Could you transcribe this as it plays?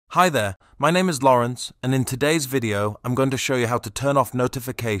Hi there, my name is Lawrence, and in today's video I'm going to show you how to turn off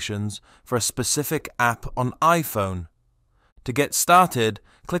notifications for a specific app on iPhone. To get started,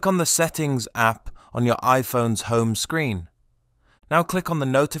 click on the Settings app on your iPhone's home screen. Now click on the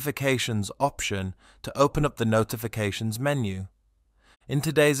Notifications option to open up the Notifications menu. In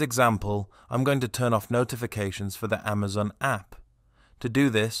today's example, I'm going to turn off notifications for the Amazon app. To do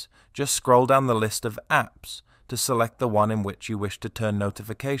this, just scroll down the list of apps to select the one in which you wish to turn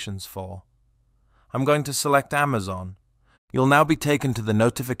notifications for. I'm going to select Amazon. You'll now be taken to the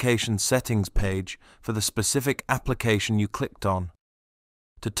notification settings page for the specific application you clicked on.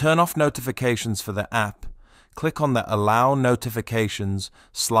 To turn off notifications for the app, click on the Allow Notifications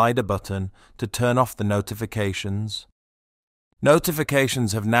slider button to turn off the notifications.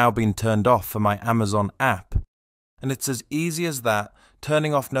 Notifications have now been turned off for my Amazon app, and it's as easy as that.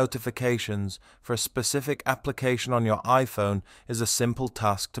 Turning off notifications for a specific application on your iPhone is a simple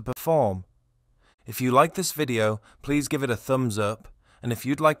task to perform. If you like this video, please give it a thumbs up, and if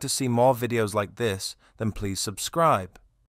you'd like to see more videos like this, then please subscribe.